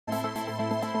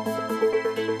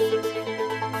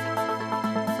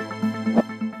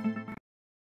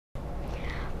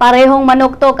Parehong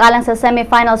manuktok alang sa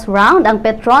semifinals round ang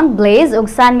Petron Blaze ug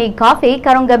Sunmig Coffee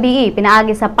karong gabi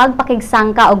pinaagi sa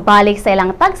pagpakigsangka og balik sa ilang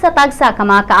tagsa-tagsa ka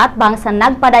mga kaatbang sa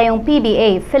nagpadayong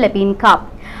PBA Philippine Cup.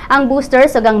 Ang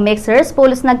boosters ug ang mixers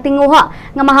pulos nagtinguha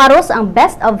nga maharos ang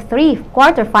best of 3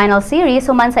 quarterfinal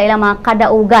series human sa ilang mga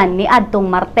kadaugan ni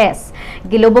adtong Martes.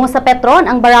 Gilubong sa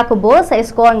Petron ang Barako Bulls sa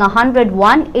score nga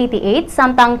 101-88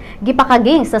 samtang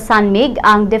gipakaging sa Sunmig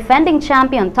ang defending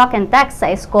champion Talk and Text sa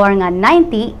score nga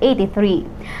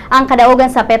 90-83. Ang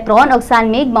kadaugan sa Petron ug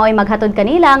Sunmig mao'y maghatod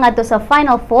kanila ngadto sa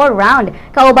Final 4 round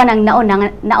kauban ang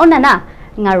nauna na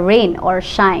nga rain or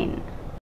shine.